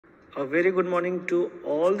A very good morning to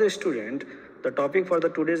all the students. The topic for the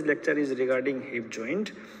today's lecture is regarding hip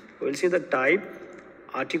joint. We will see the type,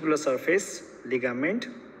 articular surface, ligament,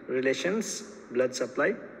 relations, blood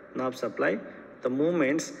supply, nerve supply, the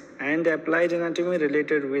movements and applied anatomy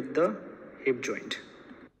related with the hip joint.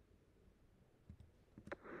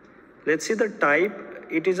 Let's see the type.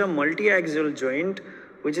 It is a multi-axial joint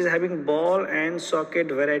which is having ball and socket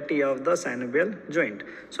variety of the synovial joint.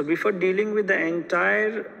 So before dealing with the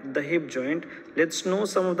entire hip joint, let's know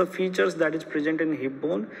some of the features that is present in hip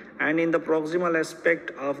bone and in the proximal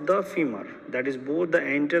aspect of the femur. That is both the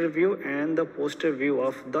anterior view and the posterior view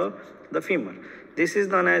of the femur. This is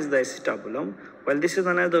known as the acetabulum, while this is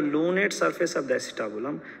known as the lunate surface of the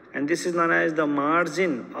acetabulum, and this is known as the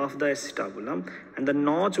margin of the acetabulum, and the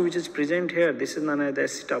notch which is present here, this is known as the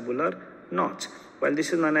acetabular notch, while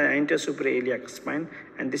this is known as anterior superior iliac spine,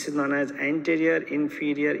 and this is known as anterior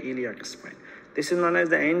inferior iliac spine. This is known as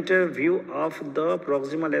the anterior view of the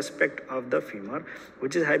proximal aspect of the femur,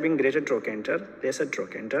 which is having greater trochanter, lesser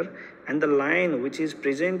trochanter, and the line which is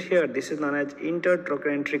present here, this is known as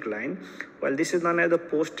intertrochanteric line, while this is known as the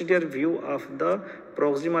posterior view of the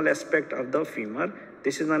proximal aspect of the femur.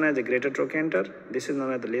 This is known as the greater trochanter, this is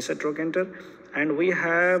known as the lesser trochanter, and we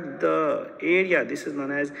have the area, this is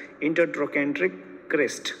known as intertrochanteric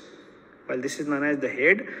crest, while this is known as the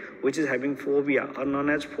head, which is having fovea or known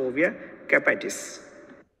as fovea capitis.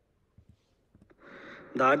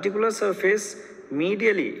 The articular surface,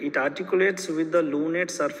 medially it articulates with the lunate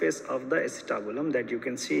surface of the acetabulum that you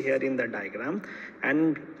can see here in the diagram,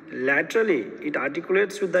 and laterally it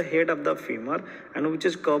articulates with the head of the femur and which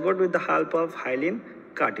is covered with the help of hyaline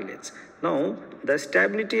cartilage. Now the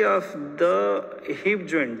stability of the hip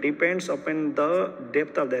joint depends upon the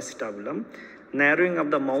depth of the acetabulum, narrowing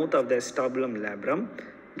of the mouth of the acetabulum labrum,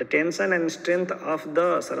 the tension and strength of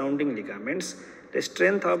the surrounding ligaments, the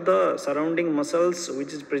strength of the surrounding muscles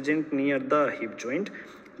which is present near the hip joint,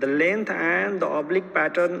 the length and the oblique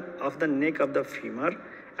pattern of the neck of the femur,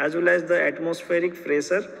 as well as the atmospheric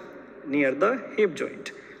pressure near the hip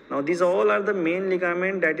joint. Now these all are the main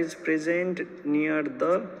ligament that is present near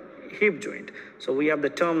the hip joint. So we have the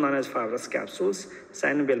term known as fibrous capsules,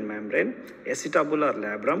 synovial membrane, acetabular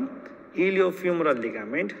labrum, iliofemoral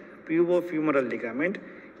ligament, pubofemoral ligament,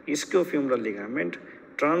 ischiofemoral ligament,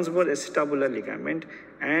 transverse acetabular ligament,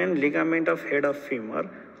 and ligament of head of femur,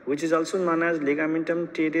 which is also known as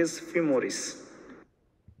ligamentum teres femoris.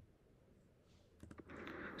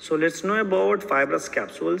 So let's know about fibrous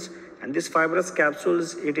capsules. And this fibrous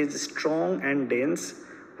capsules, it is strong and dense.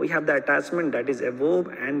 We have the attachment that is above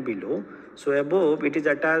and below. So above, it is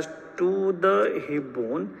attached to the hip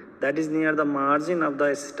bone that is near the margin of the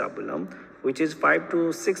acetabulum, which is 5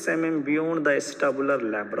 to 6 mm beyond the acetabular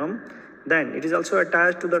labrum. Then it is also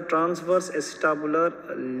attached to the transverse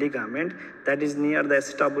acetabular ligament that is near the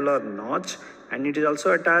acetabular notch, and it is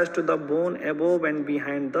also attached to the bone above and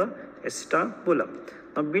behind the acetabulum.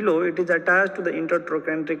 Now below, it is attached to the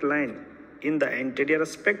intertrochanteric line in the anterior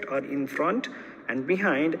aspect or in front, and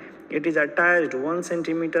behind it is attached 1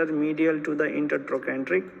 centimeter medial to the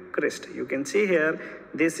intertrochanteric crest. You can see here,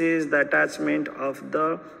 this is the attachment of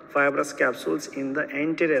the fibrous capsules in the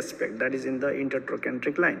anterior aspect, that is in the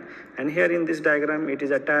intertrochanteric line, and here in this diagram it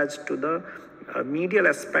is attached to the medial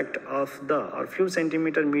aspect of the, or few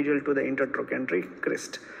centimeter medial to the intertrochanteric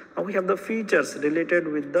crest. Now we have the features related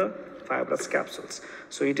with the fibrous capsules.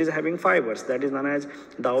 So it is having fibers, that is known as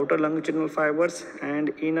the outer longitudinal fibers and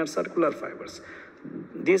inner circular fibers.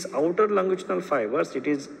 These outer longitudinal fibers, it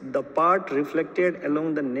is the part reflected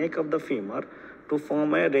along the neck of the femur to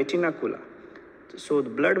form a retinacula. So the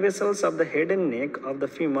blood vessels of the head and neck of the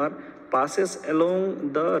femur passes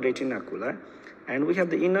along the retinacula, and we have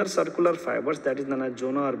the inner circular fibers that is known as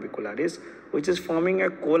zona orbicularis, which is forming a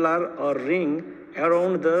collar or ring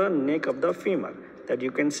around the neck of the femur. That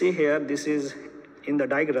you can see here, this is in the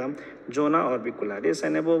diagram zona orbicularis,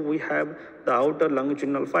 and above we have the outer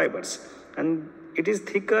longitudinal fibers, and it is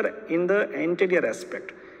thicker in the anterior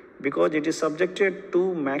aspect because it is subjected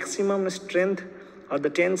to maximum strength or the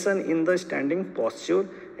tension in the standing posture,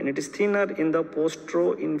 and it is thinner in the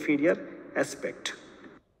postero-inferior aspect.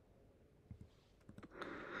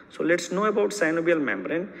 So let's know about synovial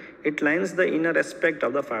membrane. It lines the inner aspect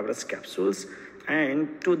of the fibrous capsules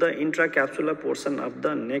and to the intracapsular portion of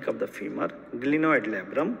the neck of the femur, glenoid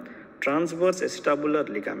labrum, transverse acetabular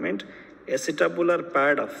ligament, acetabular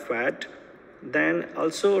pad of fat, then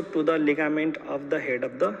also to the ligament of the head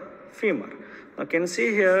of the femur. Now you can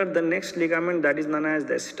see here the next ligament that is known as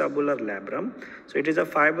the acetabular labrum. So it is a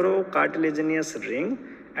fibrocartilaginous ring,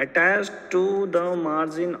 attached to the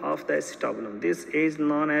margin of the acetabulum. This is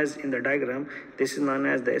known as, in the diagram, this is known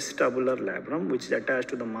as the acetabular labrum, which is attached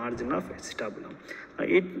to the margin of acetabulum.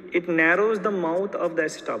 It narrows the mouth of the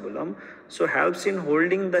acetabulum, so helps in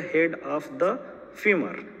holding the head of the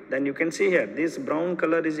femur. Then you can see here, this brown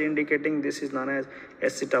color is indicating this is known as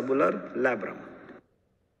acetabular labrum.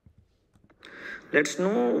 Let's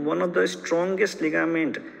know one of the strongest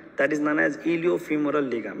ligament, that is known as iliofemoral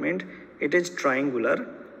ligament. It is triangular.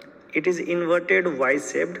 It is inverted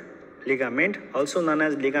Y-shaped ligament, also known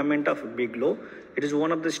as ligament of Bigelow. It is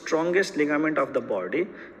one of the strongest ligament of the body,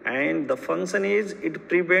 and the function is it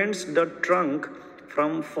prevents the trunk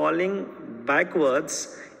from falling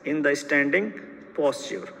backwards in the standing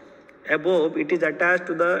posture. Above, it is attached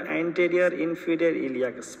to the anterior inferior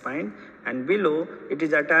iliac spine, and below it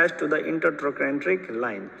is attached to the intertrochanteric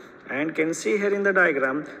line. And can see here in the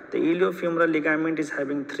diagram, the iliofemoral ligament is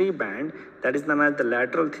having 3 bands, that is known as the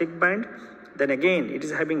lateral thick band. Then again, it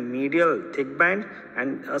is having medial thick band,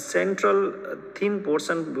 and a central thin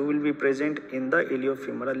portion will be present in the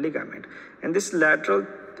iliofemoral ligament. And this lateral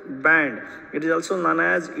band, it is also known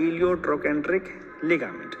as iliotrochanteric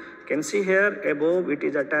ligament. Can see here above, it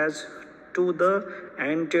is attached to the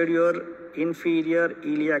anterior inferior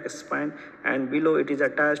iliac spine, and below it is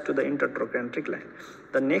attached to the intertrochanteric line.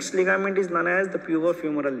 The next ligament is known as the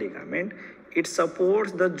pubofemoral ligament. It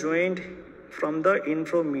supports the joint from the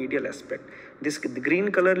inframedial aspect. This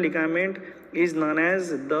green color ligament is known as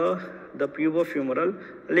the pubofemoral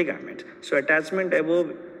ligament. So attachment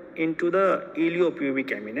above into the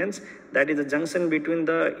iliopubic eminence, that is the junction between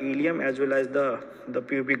the ilium as well as the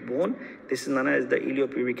pubic bone. This is known as the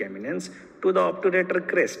iliopubic eminence, to the obturator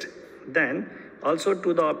crest, then also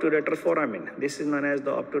to the obturator foramen. This is known as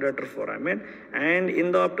the obturator foramen, and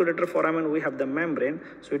in the obturator foramen we have the membrane,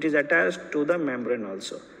 so it is attached to the membrane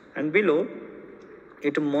also. And below,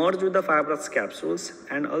 it merges with the fibrous capsules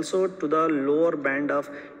and also to the lower band of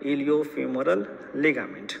iliofemoral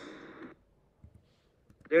ligament.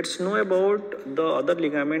 Let's know about the other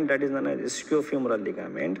ligament, that is known as ischiofemoral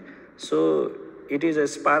ligament. So it is a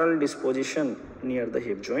spiral disposition near the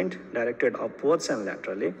hip joint, directed upwards and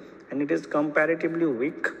laterally, and it is comparatively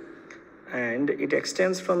weak, and it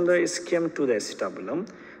extends from the ischium to the acetabulum.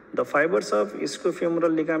 The fibers of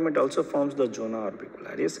ischiofemoral ligament also forms the zona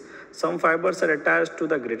orbicularis. Some fibers are attached to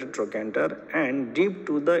the greater trochanter and deep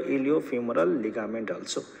to the iliofemoral ligament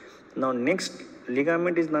also. Now next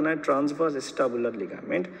ligament is known as transverse acetabular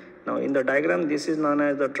ligament. Now in the diagram, this is known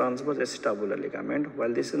as the transverse acetabular ligament,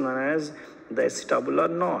 while this is known as the acetabular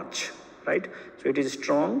notch, right? So it is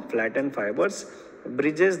strong, flattened fibers,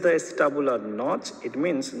 bridges the acetabular notch. It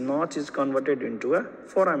means notch is converted into a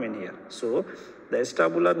foramen here. So the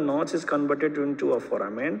acetabular notch is converted into a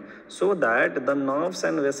foramen so that the nerves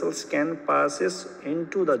and vessels can pass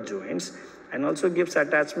into the joints, and also gives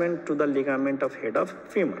attachment to the ligament of head of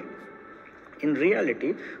femur. In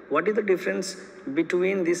reality, what is the difference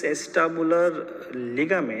between this acetabular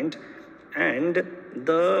ligament and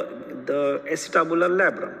the acetabular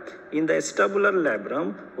labrum? In the acetabular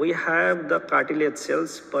labrum, we have the cartilage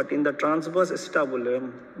cells, but in the transverse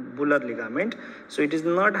acetabular ligament, so it is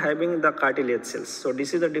not having the cartilage cells. So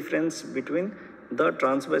this is the difference between the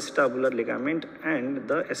transverse acetabular ligament and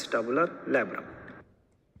the acetabular labrum.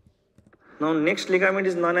 Now next ligament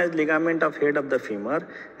is known as ligament of head of the femur,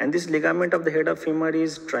 and this ligament of the head of femur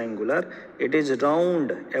is triangular. It is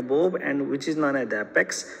round above, and which is known as the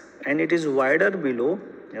apex, and it is wider below,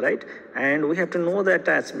 right? And we have to know the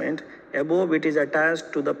attachment. Above, it is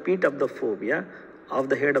attached to the pit of the fovea of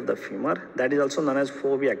the head of the femur, that is also known as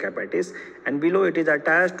fovea capitis, and below it is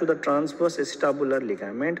attached to the transverse acetabular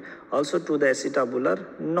ligament, also to the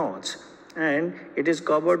acetabular notch, and it is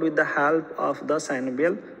covered with the help of the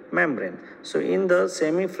synovial membrane. So in the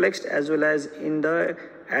semi-flexed as well as in the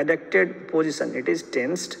adducted position, it is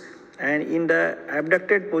tensed, and in the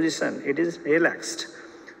abducted position, it is relaxed.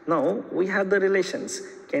 Now we have the relations.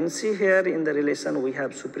 Can see here in the relation we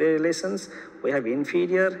have superior relations, we have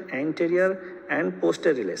inferior, anterior, and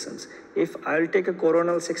posterior relations. If I'll take a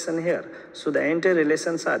coronal section here, so the anterior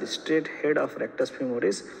relations are straight head of rectus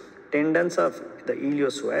femoris, tendons of the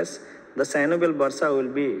iliopsoas. The synovial bursa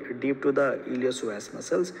will be deep to the iliopsoas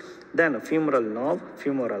muscles, then femoral nerve,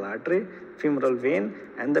 femoral artery, femoral vein,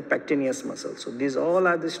 and the pectineus muscle. So these all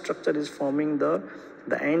are the structure is forming the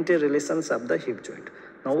anterior relations of the hip joint.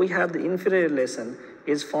 Now we have the inferior relation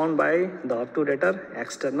is formed by the obturator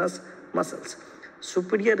externus muscles.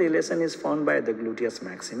 Superior relation is formed by the gluteus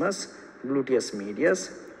maximus, gluteus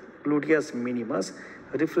medius, gluteus minimus,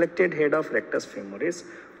 reflected head of rectus femoris,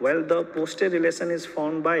 while the posterior relation is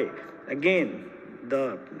formed by again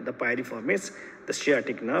the piriformis, the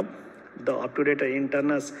sciatic nerve, the obturator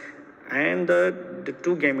internus, and the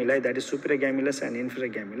two gemuli, that is superior gemellus and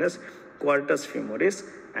inferior gemellus, quadratus femoris,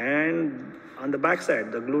 and on the back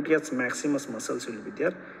side the gluteus maximus muscles will be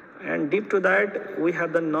there, and deep to that we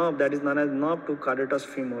have the nerve that is known as nerve to quadratus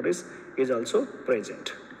femoris is also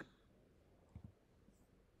present.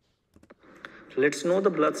 Let's know the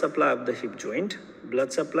blood supply of the hip joint.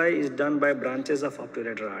 Blood supply is done by branches of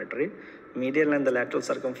obturator artery, medial and the lateral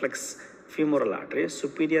circumflex femoral arteries,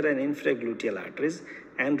 superior and inferior gluteal arteries,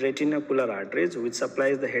 and retinacular arteries, which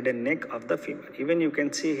supplies the head and neck of the femur. Even you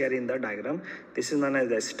can see here in the diagram, this is known as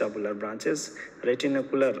the acetabular branches.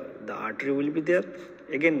 Retinacular, the artery will be there.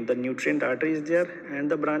 Again, the nutrient artery is there, and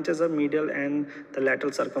the branches of medial and the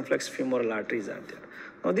lateral circumflex femoral arteries are there.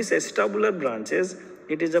 Now, these acetabular branches,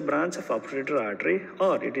 it is a branch of obturator artery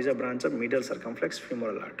or it is a branch of medial circumflex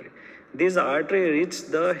femoral artery. This artery reaches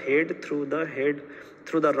the head through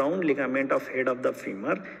the round ligament of head of the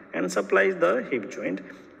femur and supplies the hip joint.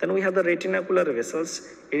 Then we have the retinacular vessels.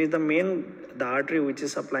 It is the artery which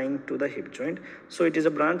is supplying to the hip joint. So it is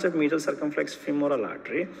a branch of medial circumflex femoral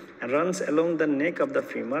artery and runs along the neck of the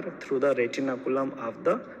femur through the retinaculum of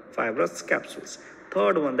the fibrous capsules.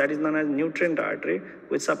 Third one, that is known as nutrient artery,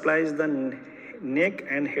 which supplies the neck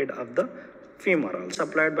and head of the femoral,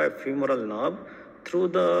 supplied by femoral nerve through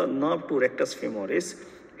the nerve to rectus femoris.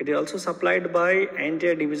 It is also supplied by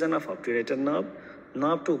anterior division of obturator nerve,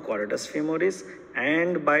 nerve to quadratus femoris,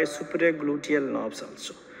 and by superior gluteal nerves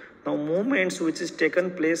also. Now, movements which is taken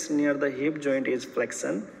place near the hip joint is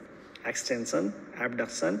flexion, extension,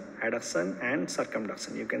 abduction, adduction, and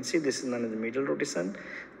circumduction. You can see this is known as the medial rotation,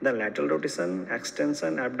 the lateral rotation,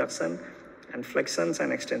 extension, abduction, and flexions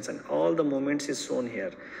and extension. All the movements is shown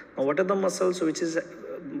here. Now, what are the muscles which is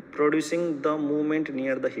producing the movement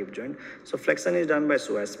near the hip joint? So, flexion is done by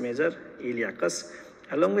psoas major, iliacus.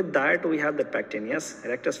 Along with that, we have the pectineus,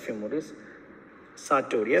 rectus femoris,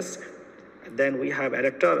 sartorius. Then we have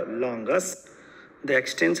erector longus. The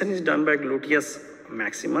extension is done by gluteus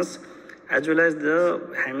maximus, as well as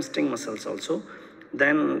the hamstring muscles also.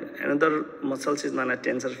 Then another muscles is known as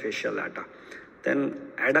tensor fasciae lata.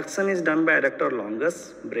 Then adduction is done by adductor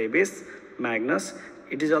longus, brevis, magnus.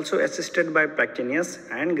 It is also assisted by pectineus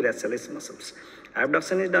and gracilis muscles.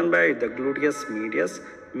 Abduction is done by the gluteus medius,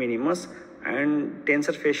 minimus, and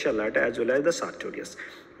tensor fasciae lata, as well as the sartorius.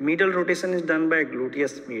 Medial rotation is done by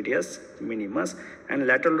gluteus medius, minimus, and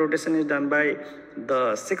lateral rotation is done by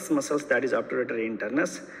the 6 muscles, that is obturator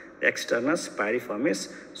internus, externus,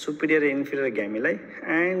 piriformis, superior and inferior gemuli,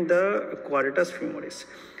 and the quadratus femoris.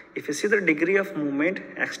 If you see the degree of movement,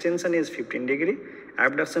 extension is 15 degree,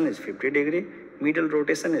 abduction is 50 degree, medial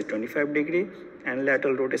rotation is 25 degree, and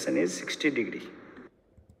lateral rotation is 60 degree.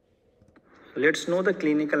 Let's know the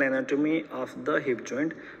clinical anatomy of the hip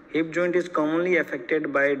joint. Hip joint is commonly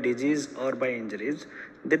affected by disease or by injuries.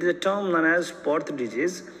 There is a term known as Porth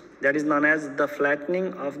disease, that is known as the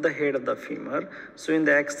flattening of the head of the femur. So in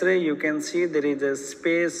the X-ray, you can see there is a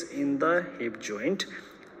space in the hip joint.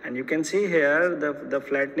 And you can see here the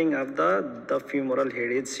flattening of the femoral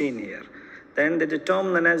head is seen here. Then there is a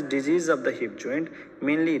term known as disease of the hip joint,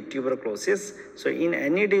 mainly tuberculosis. So in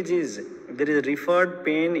any disease, there is referred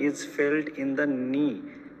pain is felt in the knee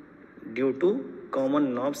due to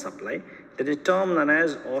common nerve supply. There is a term known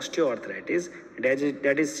as osteoarthritis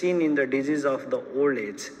that is seen in the disease of the old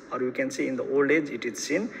age, or you can say in the old age it is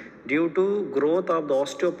seen due to growth of the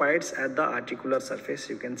osteophytes at the articular surface.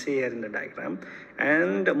 You can see here in the diagram,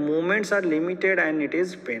 and movements are limited and it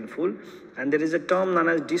is painful. And there is a term known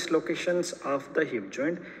as dislocations of the hip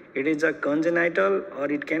joint. It is a congenital or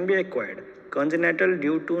it can be acquired. Congenital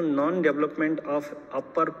due to non-development of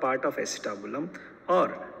upper part of acetabulum,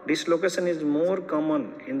 or dislocation is more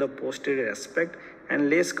common in the posterior aspect and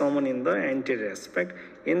less common in the anterior aspect.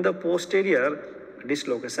 In the posterior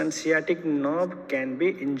dislocation, sciatic nerve can be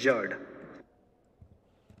injured.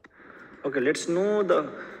 Okay, let's know the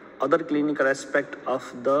other clinical aspect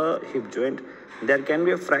of the hip joint. There can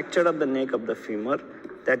be a fracture of the neck of the femur,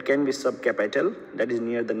 that can be subcapital, that is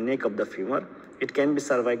near the neck of the femur. It can be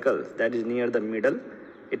cervical, that is near the middle.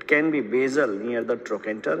 It can be basal, near the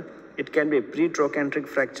trochanter. It can be a pre-trochanteric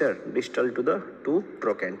fracture distal to the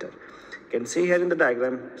trochanter. You can see here in the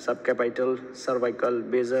diagram subcapital, cervical,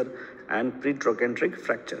 basal, and pre-trochanteric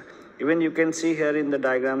fracture. Even you can see here in the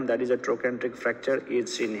diagram that is a trochanteric fracture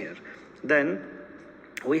is seen here. Then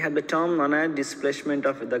we have the term known as displacement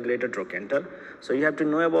of the greater trochanter. So you have to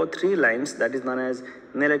know about three lines, that is known as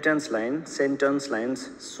Nelaton's line, Senton's lines,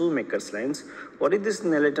 Shoemaker's lines. What is this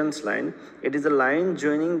Nelaton's line? It is a line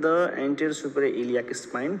joining the anterior superior iliac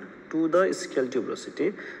spine to the skull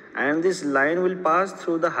tuberosity, and this line will pass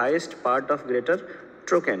through the highest part of greater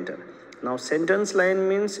trochanter. Now Senton's line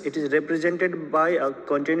means it is represented by a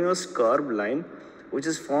continuous curved line which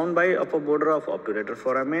is formed by upper border of obturator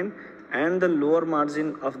foramen and the lower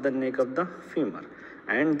margin of the neck of the femur,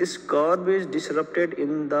 and this curve is disrupted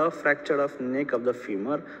in the fracture of neck of the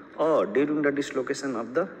femur or during the dislocation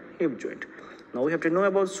of the hip joint. Now we have to know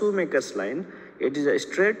about Shoemaker's line. It is a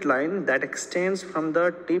straight line that extends from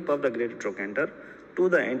the tip of the greater trochanter to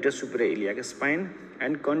the anterior superior iliac spine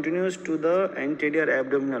and continues to the anterior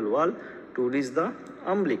abdominal wall to reach the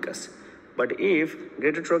umbilicus. But if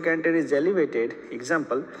greater trochanter is elevated,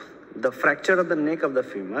 example, the fracture of the neck of the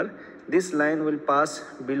femur, this line will pass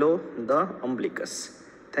below the umbilicus.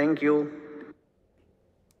 Thank you.